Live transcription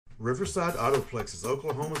Riverside Autoplex is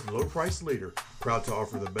Oklahoma's low-price leader, proud to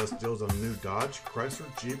offer the best deals on new Dodge, Chrysler,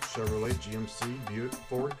 Jeep, Chevrolet, GMC, Buick,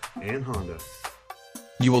 Ford, and Honda.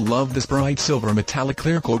 You will love this bright silver metallic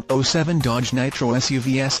clear coat 07 Dodge Nitro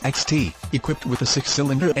SUV SXT, equipped with a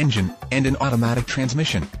 6-cylinder engine and an automatic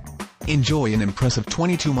transmission. Enjoy an impressive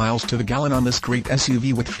 22 miles to the gallon on this great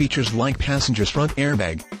SUV with features like passenger's front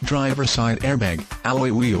airbag, driver's side airbag,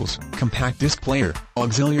 alloy wheels, compact disc player,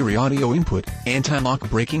 auxiliary audio input, anti-lock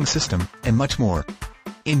braking system, and much more.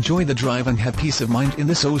 Enjoy the drive and have peace of mind in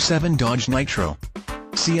this 07 Dodge Nitro.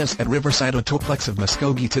 See us at Riverside Autoplex of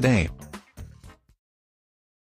Muskogee today.